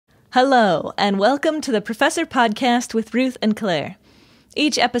Hello, and welcome to the Professor Podcast with Ruth and Claire.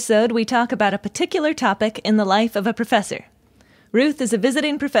 Each episode, we talk about a particular topic in the life of a professor. Ruth is a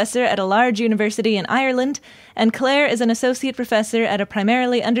visiting professor at a large university in Ireland, and Claire is an associate professor at a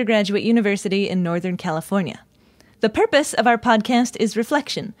primarily undergraduate university in Northern California. The purpose of our podcast is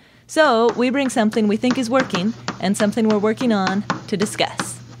reflection, so we bring something we think is working and something we're working on to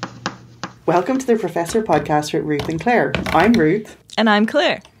discuss. Welcome to the Professor Podcast with Ruth and Claire. I'm Ruth. And I'm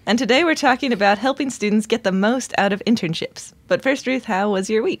Claire. And today we're talking about helping students get the most out of internships. But first, Ruth, how was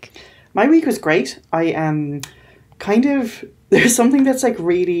your week? My week was great. I am there's something that's like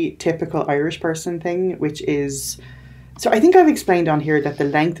really typical Irish person thing, which is, so I think I've explained on here that the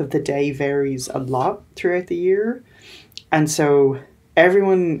length of the day varies a lot throughout the year. And so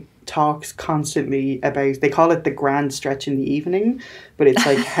everyone talks constantly about, they call it the grand stretch in the evening, but it's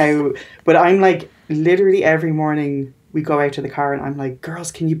like but I'm like literally every morning we go out to the car and I'm like,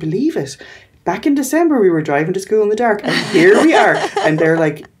 girls, can you believe it? Back in December, we were driving to school in the dark and here we are. And they're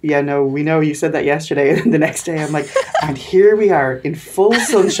like, yeah, no, we know you said that yesterday. And then the next day I'm like, and here we are in full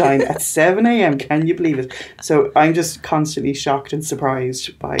sunshine at 7 a.m. Can you believe it? So I'm just constantly shocked and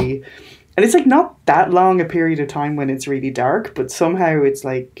surprised by, and it's like not that long a period of time when it's really dark, but somehow it's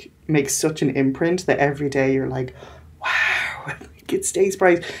like makes such an imprint that every day you're like, wow. It stays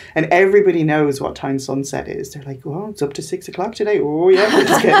bright, and everybody knows what time sunset is. They're like, "Oh, it's up to 6 o'clock today." Oh yeah,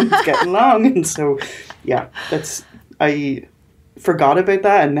 it's getting long, and so yeah, I forgot about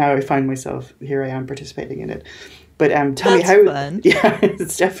that, and now I find myself here. I am participating in it. But tell me how. Fun. Yeah,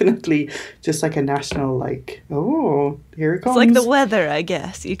 it's definitely just like a national like. Oh, here it comes. It's like the weather, I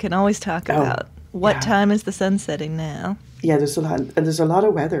guess. You can always talk about what time is the sun setting now. Yeah, there's a lot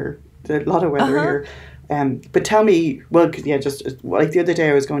of weather. There's a lot of weather here. But tell me, just like the other day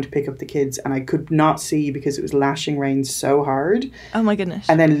I was going to pick up the kids and I could not see because it was lashing rain so hard. Oh my goodness.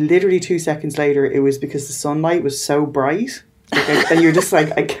 And then literally 2 seconds later, it was because the sunlight was so bright. And you're just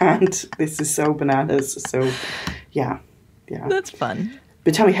like, I can't, this is so bananas. So, yeah. That's fun.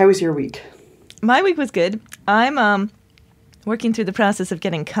 But tell me, how was your week? My week was good. I'm working through the process of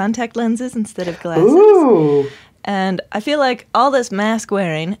getting contact lenses instead of glasses. Ooh. And I feel like all this mask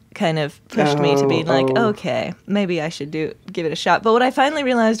wearing kind of pushed me to be like, okay, maybe I should give it a shot. But what I finally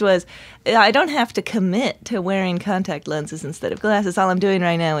realized was I don't have to commit to wearing contact lenses instead of glasses. All I'm doing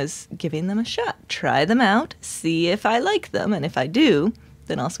right now is giving them a shot. Try them out, see if I like them. And if I do,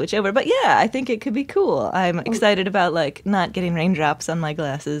 then I'll switch over. But yeah, I think it could be cool. I'm excited about like not getting raindrops on my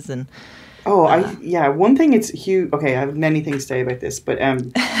glasses and... one thing it's huge. Okay, I have many things to say about this, but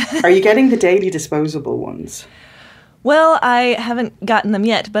are you getting the daily disposable ones? Well, I haven't gotten them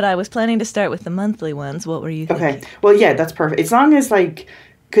yet, but I was planning to start with the monthly ones. What were you thinking? Okay. Well, yeah, that's perfect. As long as, like,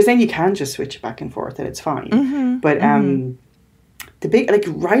 because then you can just switch it back and forth and it's fine. Mm-hmm. But the big, like,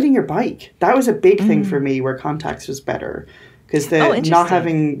 riding your bike, that was a big thing for me where contacts was better. Because not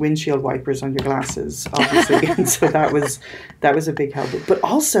having windshield wipers on your glasses, obviously. And so that was a big help. But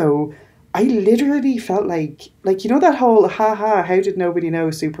also, I literally felt like, you know that whole, how did nobody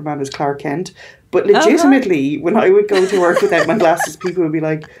know Superman is Clark Kent? But legitimately, when I would go to work without my glasses, people would be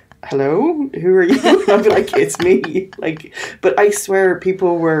like, hello, who are you? And I'd be like, it's me. Like, but I swear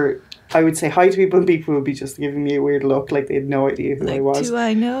I would say hi to people and people would be just giving me a weird look, like they had no idea who I was. Do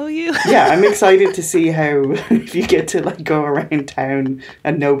I know you? Yeah, I'm excited to see how if you get to like go around town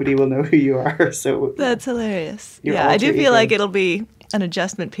and nobody will know who you are. So that's hilarious. Yeah, I do feel like it'll be an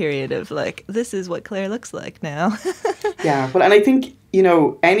adjustment period of like, this is what Claire looks like now. Yeah, well, and I think,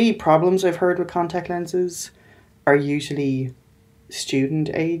 any problems I've heard with contact lenses are usually student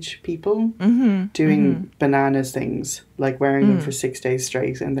age people doing bananas things, like wearing them for 6 days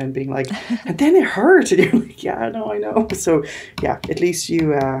straight and then being like, and then it hurt. And you're like, yeah, no, I know. So, yeah, at least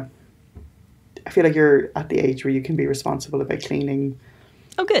you, I feel like you're at the age where you can be responsible about cleaning.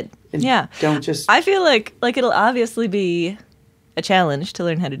 Oh, good. Yeah. Don't just... I feel like it'll obviously be a challenge to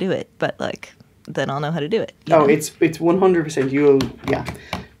learn how to do it, but like then I'll know how to do it. Oh, it's 100%.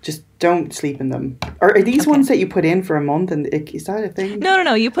 Just don't sleep in them. Are these ones that you put in for a month? And is that a thing?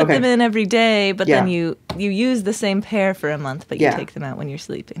 No. You put them in every day, but then you use the same pair for a month, but you take them out when you're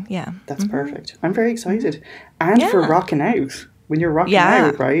sleeping. Yeah, that's perfect. I'm very excited, and for rocking out when you're rocking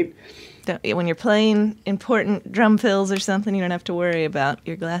out, right? When you're playing important drum fills or something, you don't have to worry about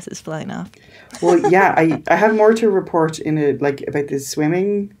your glasses flying off. Well, yeah, I have more to report about this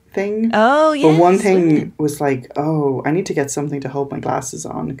swimming thing. Oh, yeah. But one thing was like, I need to get something to hold my glasses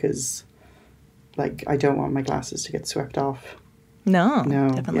on because, like, I don't want my glasses to get swept off. No,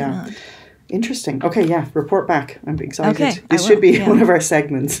 definitely not. Interesting. Okay, report back. I'm excited. Okay, This should be one of our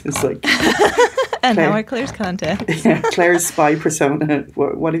segments. It's like... And Claire, how are Claire's contacts? Yeah, Claire's spy persona.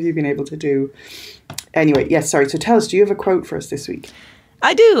 What have you been able to do? Anyway, yes, sorry. So tell us, do you have a quote for us this week?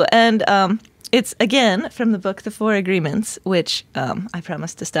 I do, and it's, again, from the book The Four Agreements, which I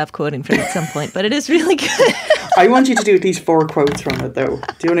promise to stop quoting from at some point, but it is really good. I want you to do at least 4 quotes from it, though. Do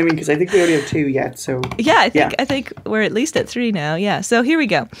you know what I mean? Because I think we only have 2 yet, so... Yeah, I think we're at least at 3 now, yeah. So here we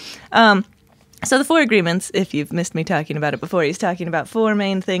go. So the Four Agreements, if you've missed me talking about it before, he's talking about 4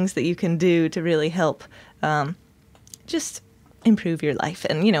 main things that you can do to really help just improve your life.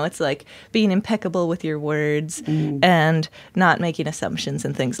 And, you know, it's like being impeccable with your words and not making assumptions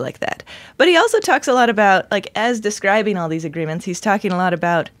and things like that. But he also talks a lot about, like, as describing all these agreements, he's talking a lot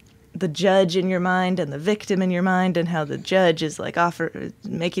about the judge in your mind and the victim in your mind, and how the judge is, like,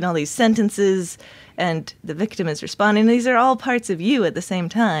 making all these sentences and the victim is responding. These are all parts of you at the same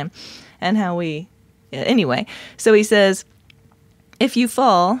time. And how anyway. So he says, if you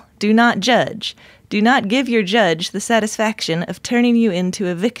fall, do not judge. Do not give your judge the satisfaction of turning you into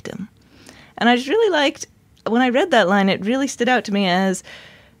a victim. And I just really liked, when I read that line, it really stood out to me as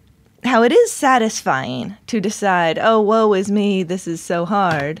how it is satisfying to decide, oh, woe is me, this is so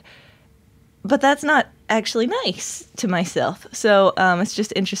hard. But that's not actually nice to myself. So it's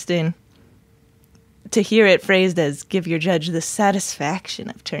just interesting to hear it phrased as give your judge the satisfaction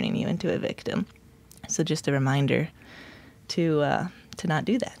of turning you into a victim. So just a reminder to not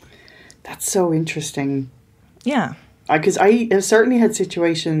do that. That's so interesting. Yeah. Because I have certainly had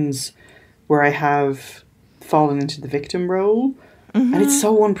situations where I have fallen into the victim role, and it's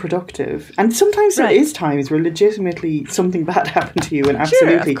so unproductive. And sometimes there is times where legitimately something bad happened to you, and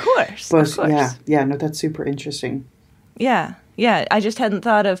absolutely. Sure, of course. But of course. yeah, no, that's super interesting. Yeah, I just hadn't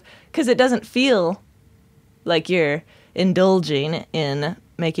thought of, because it doesn't feel like you're indulging in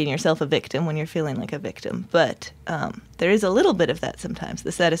making yourself a victim when you're feeling like a victim. But there is a little bit of that sometimes,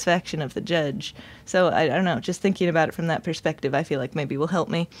 the satisfaction of the judge. So I don't know, just thinking about it from that perspective, I feel like maybe will help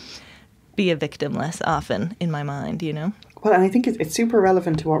me be a victim less often in my mind, you know? Well, and I think it's super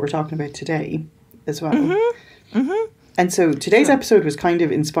relevant to what we're talking about today as well. And so today's episode was kind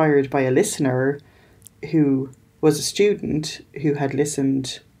of inspired by a listener who was a student who had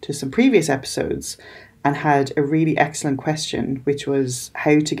listened to some previous episodes and had a really excellent question, which was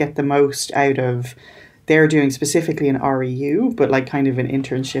how to get the most out of, they're doing specifically an REU, but like kind of an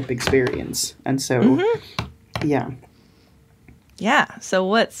internship experience. And so, yeah. Yeah, so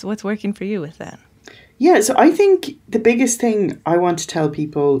what's working for you with that? Yeah, so I think the biggest thing I want to tell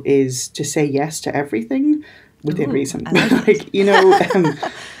people is to say yes to everything within reason. Like, you know,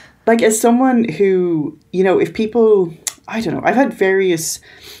 like as someone who, you know, if people, I don't know, I've had various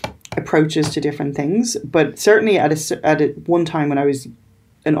approaches to different things, but certainly at one time when I was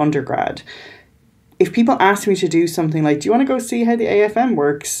an undergrad, if people asked me to do something like, do you want to go see how the AFM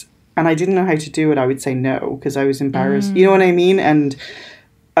works? And I didn't know how to do it, I would say no, because I was embarrassed. You know what I mean? And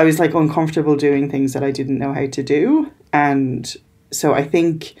I was like uncomfortable doing things that I didn't know how to do. And so I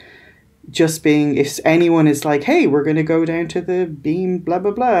think just being, if anyone is like, hey, we're going to go down to the beam, blah,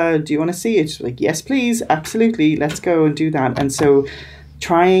 blah, blah, do you want to see it? Like, yes, please, absolutely, let's go and do that. And so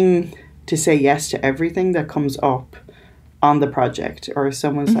trying to say yes to everything that comes up on the project, or if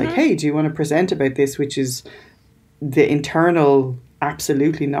someone's like, hey, do you want to present about this, which is the internal,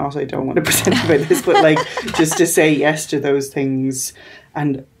 absolutely not, I don't want to present about this, but like just to say yes to those things.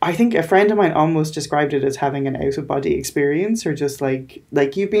 And I think a friend of mine almost described it as having an out-of-body experience, or just like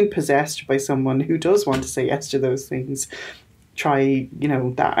you've been possessed by someone who does want to say yes to those things. Try, you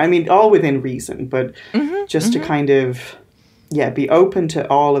know, that. I mean, all within reason, but just to kind of, be open to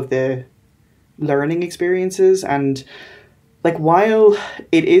all of the learning experiences. And like, while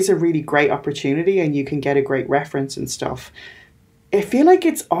it is a really great opportunity and you can get a great reference and stuff, I feel like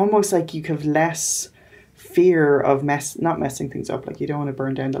it's almost like you have less fear of not messing things up. Like, you don't want to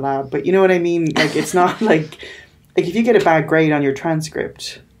burn down the lab, but you know what I mean? Like, it's not like if you get a bad grade on your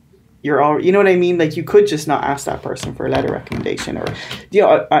transcript, you know what I mean? Like, you could just not ask that person for a letter recommendation, or, you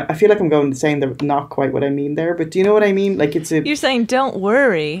know, I feel like I'm saying not quite what I mean there, but do you know what I mean? Like, you're saying don't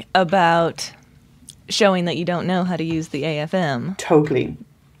worry about showing that you don't know how to use the AFM. Totally.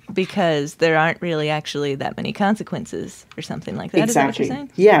 Because there aren't really actually that many consequences or something like that. Exactly. Is that what you're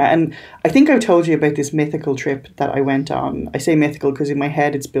saying? Yeah, and I think I've told you about this mythical trip that I went on. I say mythical because in my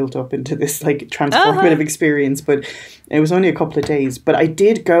head it's built up into this like transformative experience, but it was only a couple of days. But I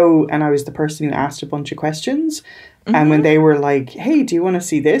did go, and I was the person who asked a bunch of questions. And when they were like, hey, do you want to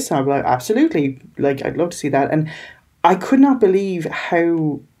see this? And I was like, absolutely. Like, I'd love to see that. And I could not believe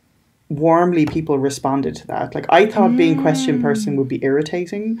how warmly people responded to that. Like, I thought being question person would be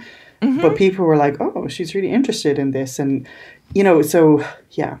irritating, but people were like, oh, she's really interested in this. And, you know, so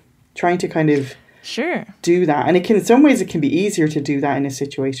yeah, trying to kind of Sure. do that. And it can, in some ways, it can be easier to do that in a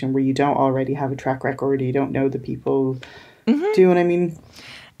situation where you don't already have a track record, or you don't know the people. Do you know what I mean?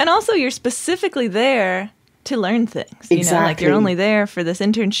 And also, you're specifically there to learn things. You know, like you're only there for this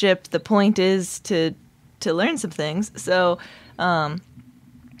internship. The point is to learn some things. So, I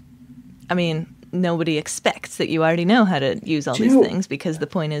mean, nobody expects that you already know how to use all these things, because the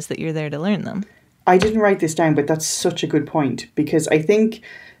point is that you're there to learn them. I didn't write this down, but that's such a good point, because I think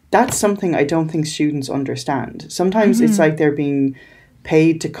that's something I don't think students understand. Sometimes it's like they're being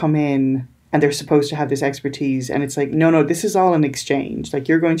paid to come in and they're supposed to have this expertise, and it's like, no, this is all an exchange. Like,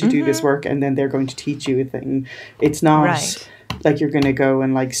 you're going to do this work and then they're going to teach you a thing. It's not like you're going to go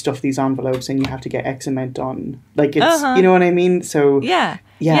and like stuff these envelopes and you have to get X amount done. Like, it's, you know what I mean? So yeah.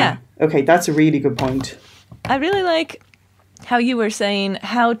 Okay, that's a really good point. I really like how you were saying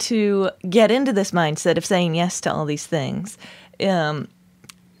how to get into this mindset of saying yes to all these things. And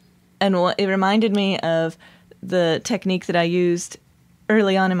it reminded me of the technique that I used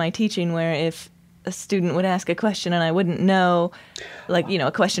early on in my teaching, where if a student would ask a question and I wouldn't know, like, you know,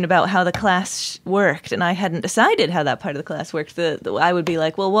 a question about how the class worked, and I hadn't decided how that part of the class worked, I would be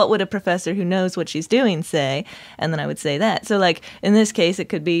like, well, what would a professor who knows what she's doing say? And then I would say that. So, like, in this case, it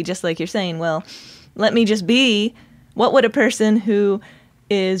could be just like you're saying, well, let me just be, what would a person who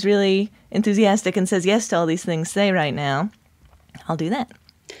is really enthusiastic and says yes to all these things say right now? I'll do that.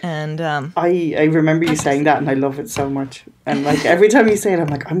 And I remember you saying that, and I love it so much. And like every time you say it, I'm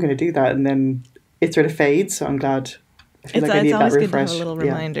like, I'm going to do that, and then it sort of fades. So I'm glad. I feel like I need that refresh. It's always good to have a little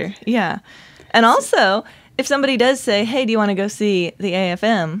reminder. Yeah. And also, if somebody does say, "Hey, do you want to go see the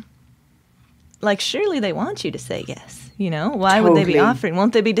AFM?" Like, surely they want you to say yes. You know, why would they be offering?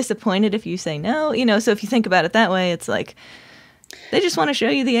 Won't they be disappointed if you say no? You know, so if you think about it that way, it's like, they just want to show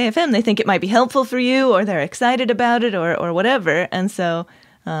you the AFM. They think it might be helpful for you, or they're excited about it, or whatever. And so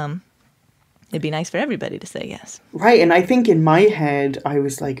it'd be nice for everybody to say yes. Right. And I think in my head, I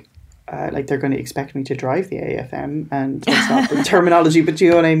was like they're going to expect me to drive the AFM, and that's not the terminology, but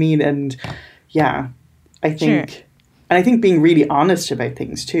you know what I mean? And yeah, I think, and I think being really honest about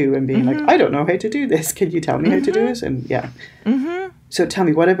things too, and being like, I don't know how to do this. Can you tell me how to do it? And yeah. So tell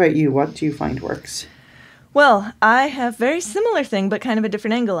me, what about you? What do you find works? Well, I have very similar thing, but kind of a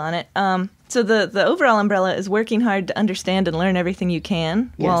different angle on it. So the overall umbrella is working hard to understand and learn everything you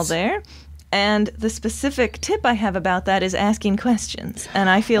can while there. And the specific tip I have about that is asking questions. And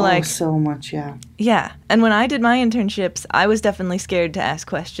I feel like... so much, yeah. Yeah. And when I did my internships, I was definitely scared to ask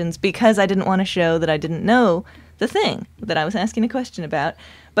questions because I didn't want to show that I didn't know the thing that I was asking a question about.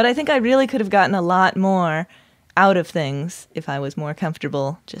 But I think I really could have gotten a lot more out of things if I was more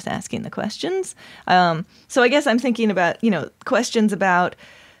comfortable just asking the questions. So I guess I'm thinking about, questions about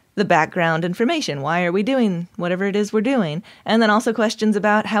the background information. Why are we doing whatever it is we're doing? And then also questions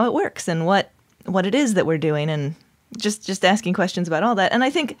about how it works and what it is that we're doing, and just asking questions about all that. And I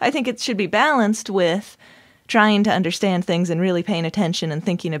think it should be balanced with trying to understand things and really paying attention and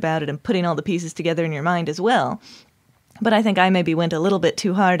thinking about it and putting all the pieces together in your mind as well. But I think I maybe went a little bit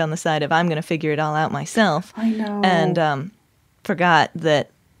too hard on the side of I'm going to figure it all out myself. I know. And forgot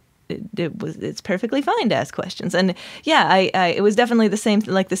that it's perfectly fine to ask questions. And yeah, it was definitely the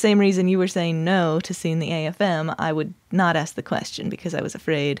same reason you were saying no to seeing the AFM. I would not ask the question because I was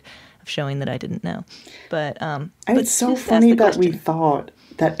afraid of showing that I didn't know. But and it's so funny that we thought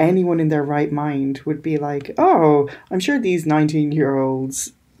that anyone in their right mind would be like, oh, I'm sure these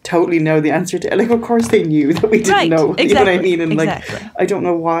 19-year-olds totally know the answer to, like, of course they knew that we didn't know. Exactly, you know what I mean? And like, I don't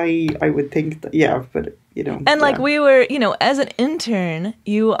know why I would think that, but And like we were, as an intern,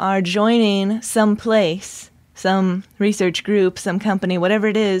 you are joining some place, some research group, some company, whatever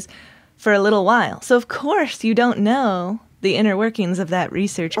it is, for a little while. So of course you don't know the inner workings of that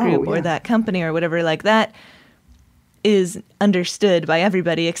research group or that company or whatever. Like, that is understood by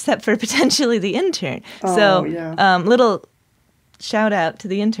everybody except for potentially the intern. Little shout out to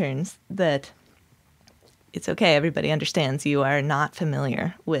the interns that it's okay. Everybody understands you are not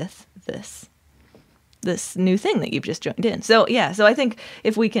familiar with this new thing that you've just joined in. So I think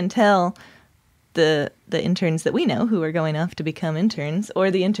if we can tell the interns that we know who are going off to become interns, or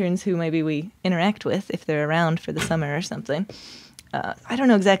the interns who maybe we interact with if they're around for the summer or something, I don't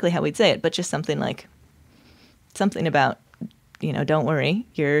know exactly how we'd say it, but just something about, don't worry,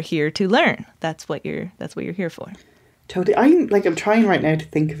 you're here to learn. That's what you're here for. Totally. I'm trying right now to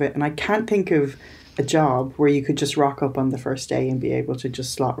think of it, and I can't think of a job where you could just rock up on the first day and be able to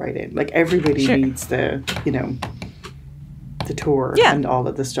just slot right in. Like, everybody needs the tour and all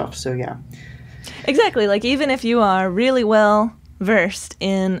of the stuff. So yeah. Exactly. Like, even if you are really well versed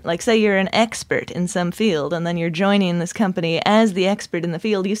in, like, say you're an expert in some field and then you're joining this company as the expert in the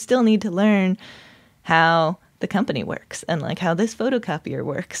field, you still need to learn how the company works and like how this photocopier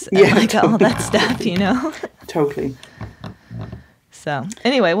works and like all that stuff, you know? Totally. So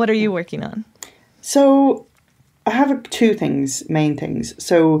anyway, what are you working on? So I have two main things.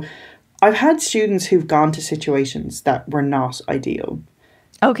 So I've had students who've gone to situations that were not ideal.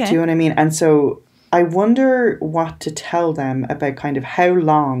 Okay. Do you know what I mean? And so I wonder what to tell them about kind of how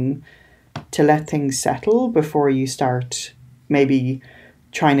long to let things settle before you start maybe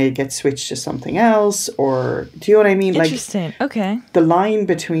trying to get switched to something else, or do you know what I mean? Interesting. Like, okay. The line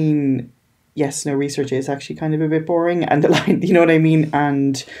between yes, no, research is actually kind of a bit boring, and the line, you know what I mean?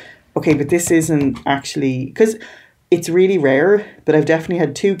 And okay, but this isn't actually, because it's really rare, but I've definitely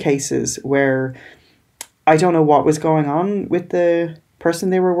had two cases where I don't know what was going on with the person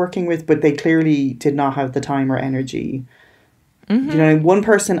they were working with, but they clearly did not have the time or energy. Mm-hmm. You know, one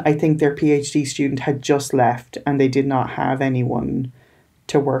person, I think their PhD student had just left and they did not have anyone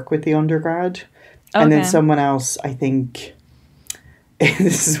to work with the undergrad. Okay. And then someone else, I think,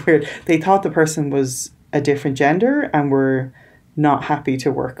 this is weird, they thought the person was a different gender and were not happy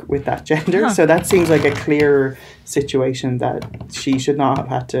to work with that gender. Huh. So that seems like a clear situation that she should not have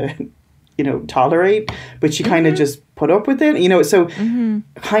had to, you know, tolerate, but she kind of just put up with it, you know. So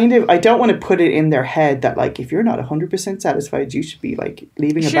kind of, I don't want to put it in their head that like, if you're not 100% satisfied, you should be like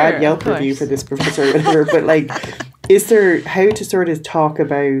leaving a bad Yelp review for this professor or whatever. But like, is there how to sort of talk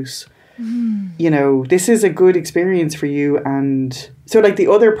about, you know, this is a good experience for you. And so like the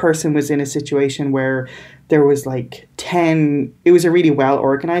other person was in a situation where there was like 10, it was a really well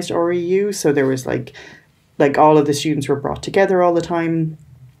organized REU. So there was like all of the students were brought together all the time.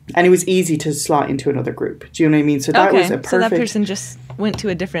 And it was easy to slot into another group. Do you know what I mean? So that was a perfect... So that person just went to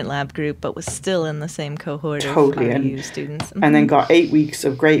a different lab group, but was still in the same cohort of REU students. Mm-hmm. And then got 8 weeks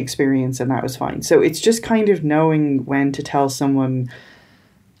of great experience, and that was fine. So it's just kind of knowing when to tell someone...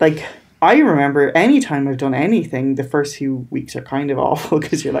 Like, I remember any time I've done anything, the first few weeks are kind of awful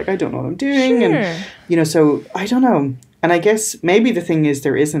because you're like, I don't know what I'm doing. Sure. And, you know, so I don't know. And I guess maybe the thing is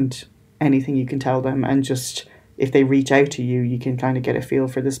there isn't anything you can tell them, and just... if they reach out to you, you can kind of get a feel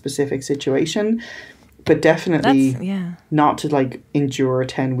for the specific situation. But definitely not to like endure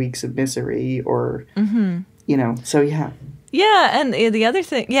 10 weeks of misery or, you know, so yeah. Yeah, and the other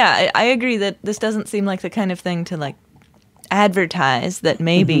thing, I agree that this doesn't seem like the kind of thing to like advertise that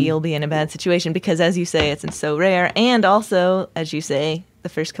maybe you'll be in a bad situation, because as you say, it's so rare. And also, as you say, the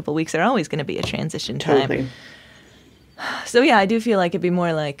first couple of weeks are always going to be a transition time. Totally. So yeah, I do feel like it'd be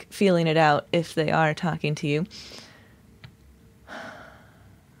more like feeling it out if they are talking to you.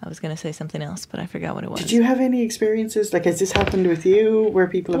 I was going to say something else, but I forgot what it was. Did you have any experiences? Like, has this happened with you where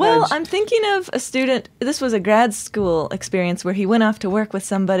people have Well, I'm thinking of a student, this was a grad school experience where he went off to work with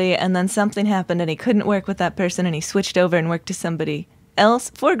somebody and then something happened and he couldn't work with that person and he switched over and worked to somebody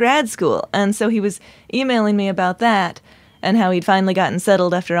else for grad school. And so he was emailing me about that and how he'd finally gotten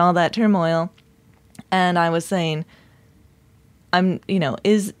settled after all that turmoil. And I was saying...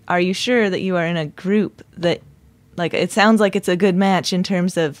 are you sure that you are in a group that, like, it sounds like it's a good match in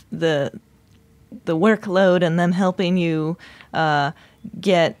terms of the workload and them helping you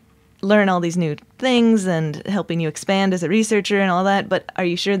learn all these new things and helping you expand as a researcher and all that, but are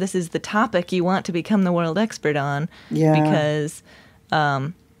you sure this is the topic you want to become the world expert on? Yeah. Because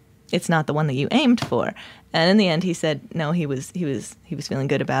it's not the one that you aimed for. And in the end, he said, no, he was feeling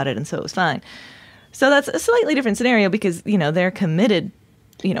good about it, and so it was fine. So that's a slightly different scenario because, you know, they're committed,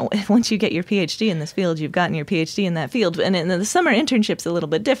 you know, once you get your PhD in this field, you've gotten your PhD in that field. And the summer internship's a little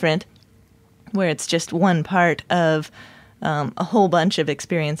bit different, where it's just one part of a whole bunch of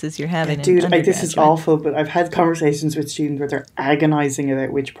experiences you're having in undergrad. This is awful, but I've had conversations with students where they're agonizing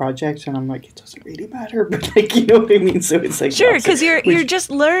about which project, and I'm like, it doesn't really matter, but like, you know what I mean? So it's like... Sure, because you're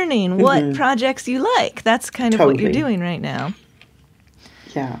just learning what projects you like. That's kind of what you're doing right now.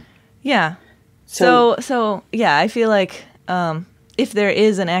 Yeah. Yeah. So yeah, I feel like if there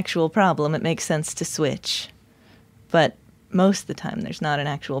is an actual problem, it makes sense to switch. But most of the time, there's not an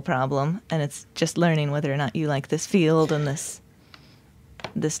actual problem, and it's just learning whether or not you like this field and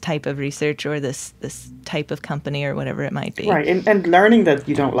this type of research or this type of company or whatever it might be. Right, and learning that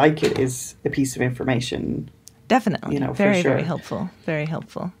you don't like it is a piece of information. Definitely, you know, very, for sure. very helpful. Very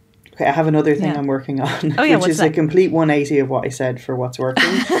helpful. Okay, I have another thing I'm working on, which is a complete 180 of what I said for what's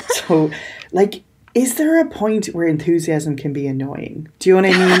working. So, like, is there a point where enthusiasm can be annoying? Do you know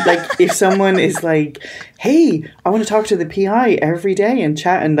what I mean? Like, if someone is like, hey, I want to talk to the PI every day and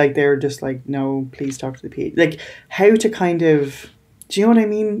chat, and like they're just like, no, please talk to the PI. Like, how to kind of, do you know what I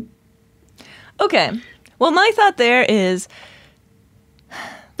mean? Okay. Well, my thought there is,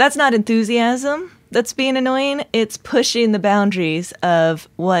 that's not enthusiasm that's being annoying. It's pushing the boundaries of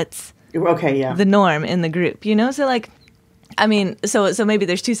what's Okay, yeah. the norm in the group, you know? So like, I mean, so maybe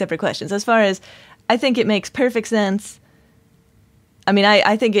there's two separate questions. As far as, I think it makes perfect sense. I mean,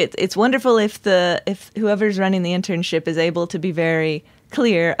 I think it's wonderful if whoever's running the internship is able to be very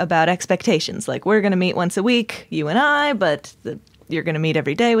clear about expectations. Like, we're going to meet once a week, you and I, but you're going to meet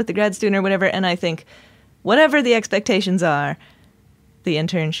every day with the grad student or whatever. And I think whatever the expectations are, the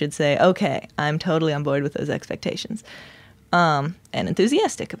intern should say, okay, I'm totally on board with those expectations, and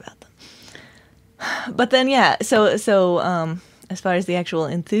enthusiastic about them. But then, yeah, so as far as the actual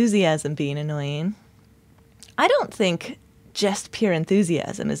enthusiasm being annoying, I don't think just pure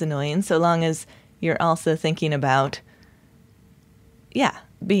enthusiasm is annoying, so long as you're also thinking about,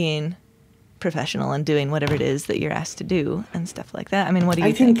 being professional and doing whatever it is that you're asked to do and stuff like that. I mean, what do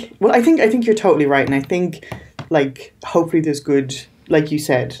you think? Well, I think you're totally right, and I think, like, hopefully there's good, like you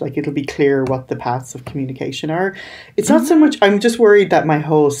said, like, it'll be clear what the paths of communication are. It's not so much, I'm just worried that my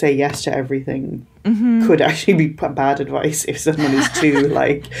whole say yes to everything could actually be bad advice if someone is too,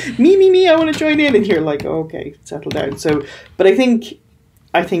 like, me, I want to join in, and you're like, oh, okay, settle down. So, but I think,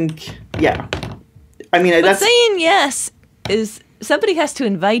 yeah. I mean, but saying yes is, somebody has to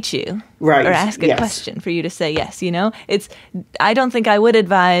invite you, right, or ask a question for you to say yes, you know? I don't think I would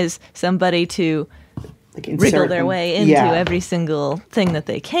advise somebody to like wriggle their way into every single thing that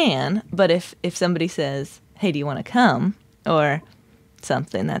they can, but if somebody says, hey, do you want to come, or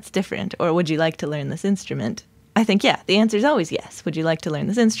something, that's different. Or would you like to learn this instrument? I think, the answer is always yes. Would you like to learn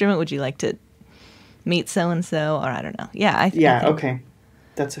this instrument? Would you like to meet so-and-so? Or I don't know. I think, okay.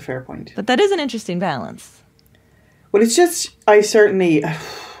 That's a fair point. But that is an interesting balance. Well, it's just, I certainly,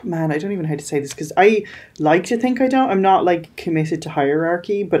 man, I don't even know how to say this, because I like to think I'm not, like, committed to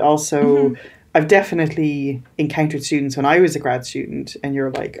hierarchy, but also I've definitely encountered students when I was a grad student, and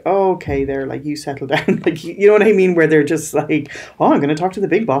you're like, oh, okay, they're like, you settle down. Like, you know what I mean? Where they're just like, oh, I'm going to talk to the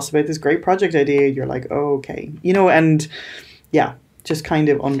big boss about this great project idea. You're like, oh, okay. You know, and just kind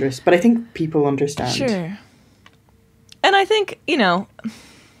of but I think people understand. Sure. And I think, you know,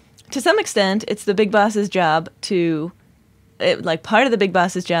 to some extent, it's the big boss's job part of the big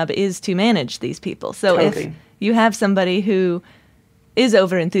boss's job is to manage these people. So if you have somebody who is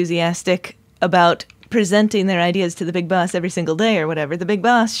over-enthusiastic about presenting their ideas to the big boss every single day or whatever, the big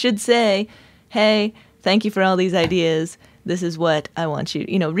boss should say, hey, thank you for all these ideas. This is what I want you,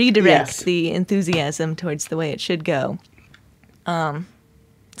 redirect the enthusiasm towards the way it should go.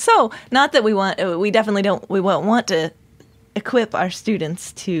 So not that we won't want to equip our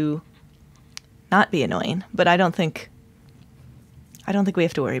students to not be annoying, but I don't think we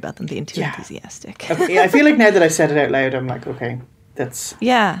have to worry about them being too enthusiastic. Okay, I feel like now that I've said it out loud, I'm like, okay, that's...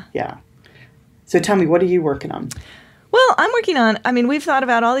 Yeah. So tell me, what are you working on? Well, I'm working on, we've thought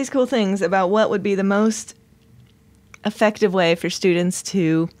about all these cool things about what would be the most effective way for students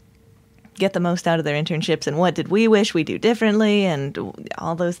to get the most out of their internships, and what did we wish we do differently, and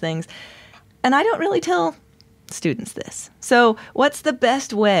all those things. And I don't really tell students this. So what's the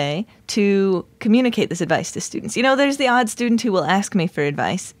best way to communicate this advice to students? You know, there's the odd student who will ask me for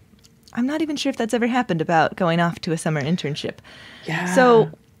advice. I'm not even sure if that's ever happened about going off to a summer internship. Yeah.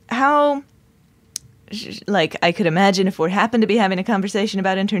 So how... Like, I could imagine if we happen to be having a conversation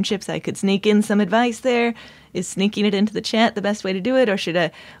about internships, I could sneak in some advice there. Is sneaking it into the chat the best way to do it? Or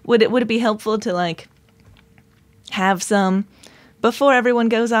would it be helpful to, like, have some, before everyone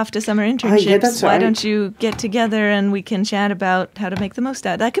goes off to summer internships, why don't you get together and we can chat about how to make the most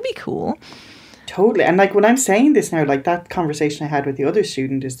out of it? That could be cool. Totally. And, like, when I'm saying this now, like, that conversation I had with the other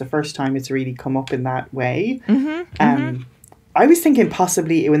student is the first time it's really come up in that way. I was thinking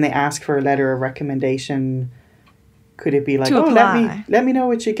possibly when they ask for a letter of recommendation, could it be like, let me know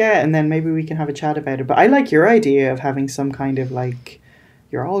what you get, and then maybe we can have a chat about it. But I like your idea of having some kind of, like,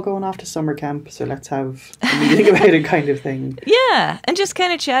 you're all going off to summer camp, so let's have a meeting about it kind of thing. Yeah, and just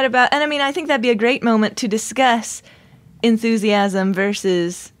kind of chat about, and I think that'd be a great moment to discuss enthusiasm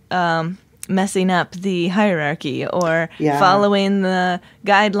versus messing up the hierarchy, or following the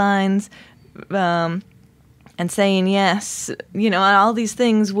guidelines, and saying yes, and all these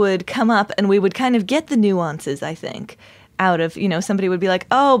things would come up, and we would kind of get the nuances, I think, out of, somebody would be like,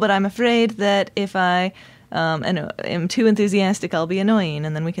 oh, but I'm afraid that if I am too enthusiastic, I'll be annoying.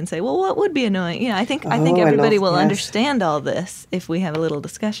 And then we can say, well, what would be annoying? I think everybody will understand all this if we have a little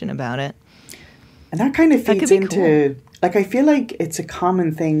discussion about it. And that kind of feeds into, like, I feel like it's a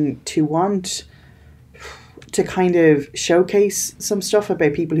common thing to want to kind of showcase some stuff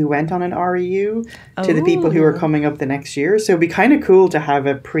about people who went on an REU to the people who are coming up the next year. So it'd be kind of cool to have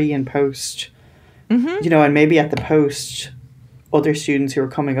a pre and post, and maybe at the post, other students who are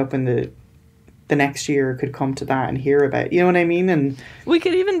coming up in the the next year could come to that and hear about, you know what I mean? And we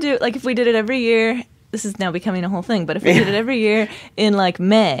could even do, like, if we did it every year, this is now becoming a whole thing, but if we did it every year in like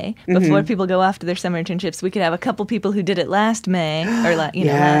May, before people go off to their summer internships, we could have a couple people who did it last May, or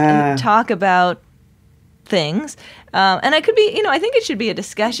and talk about things. And it could be, I think it should be a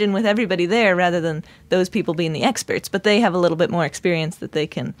discussion with everybody there rather than those people being the experts, but they have a little bit more experience that they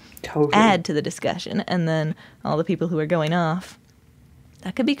can add to the discussion. And then all the people who are going off,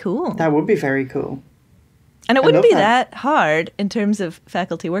 that could be cool. That would be very cool. And it wouldn't be that hard in terms of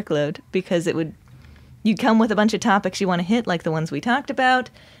faculty workload, because you'd come with a bunch of topics you want to hit, like the ones we talked about,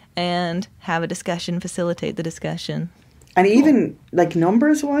 and have a discussion, facilitate the discussion. And even, like,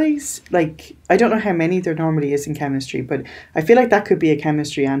 numbers-wise, like, I don't know how many there normally is in chemistry, but I feel like that could be a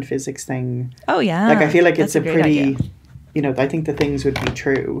chemistry and physics thing. Oh, yeah. Like, I feel like it's a pretty, idea. I think the things would be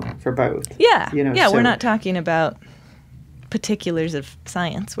true for both. Yeah. We're not talking about particulars of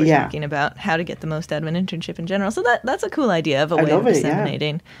science. We're talking about how to get the most out of an internship in general. So that's a cool idea of a way of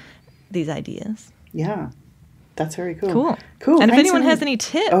disseminating these ideas. Yeah, that's very cool. Cool. And if anyone has any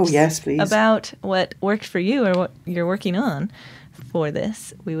tips please. about what worked for you or what you're working on for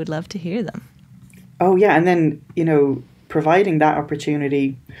this, we would love to hear them. Oh, yeah. And then, providing that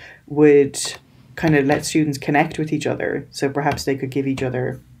opportunity would kind of let students connect with each other. So perhaps they could give each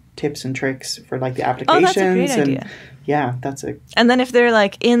other tips and tricks for, like, the applications. Oh, that's a great idea. Yeah, And then if they're,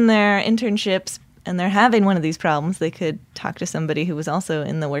 like, in their internships and they're having one of these problems, they could talk to somebody who was also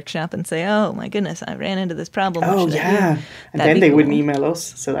in the workshop and say, oh, my goodness, I ran into this problem. Oh, yeah. And then they wouldn't email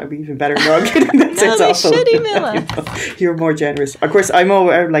us, so that would be even better. No, I'm kidding. They should email us. You're more generous. Of course, I'm all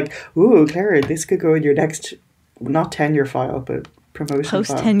like, ooh, Claire, this could go in your next, not tenure file, but promotion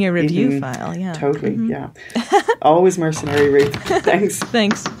post-tenure review file, yeah. Totally, yeah. Always mercenary, Ruth. Thanks.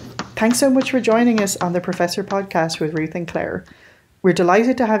 Thanks so much for joining us on the Professor Podcast with Ruth and Claire. We're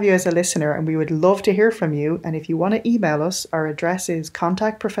delighted to have you as a listener, and we would love to hear from you. And if you want to email us, our address is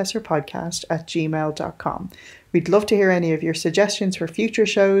contactprofessorpodcast@gmail.com. We'd love to hear any of your suggestions for future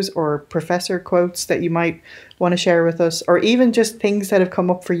shows or professor quotes that you might want to share with us, or even just things that have come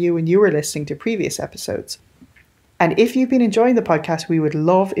up for you when you were listening to previous episodes. And if you've been enjoying the podcast, we would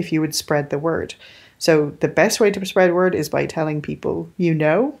love if you would spread the word. So the best way to spread word is by telling people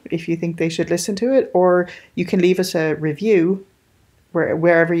if you think they should listen to it, or you can leave us a review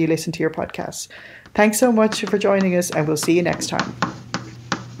wherever you listen to your podcasts. Thanks so much for joining us, and we'll see you next time.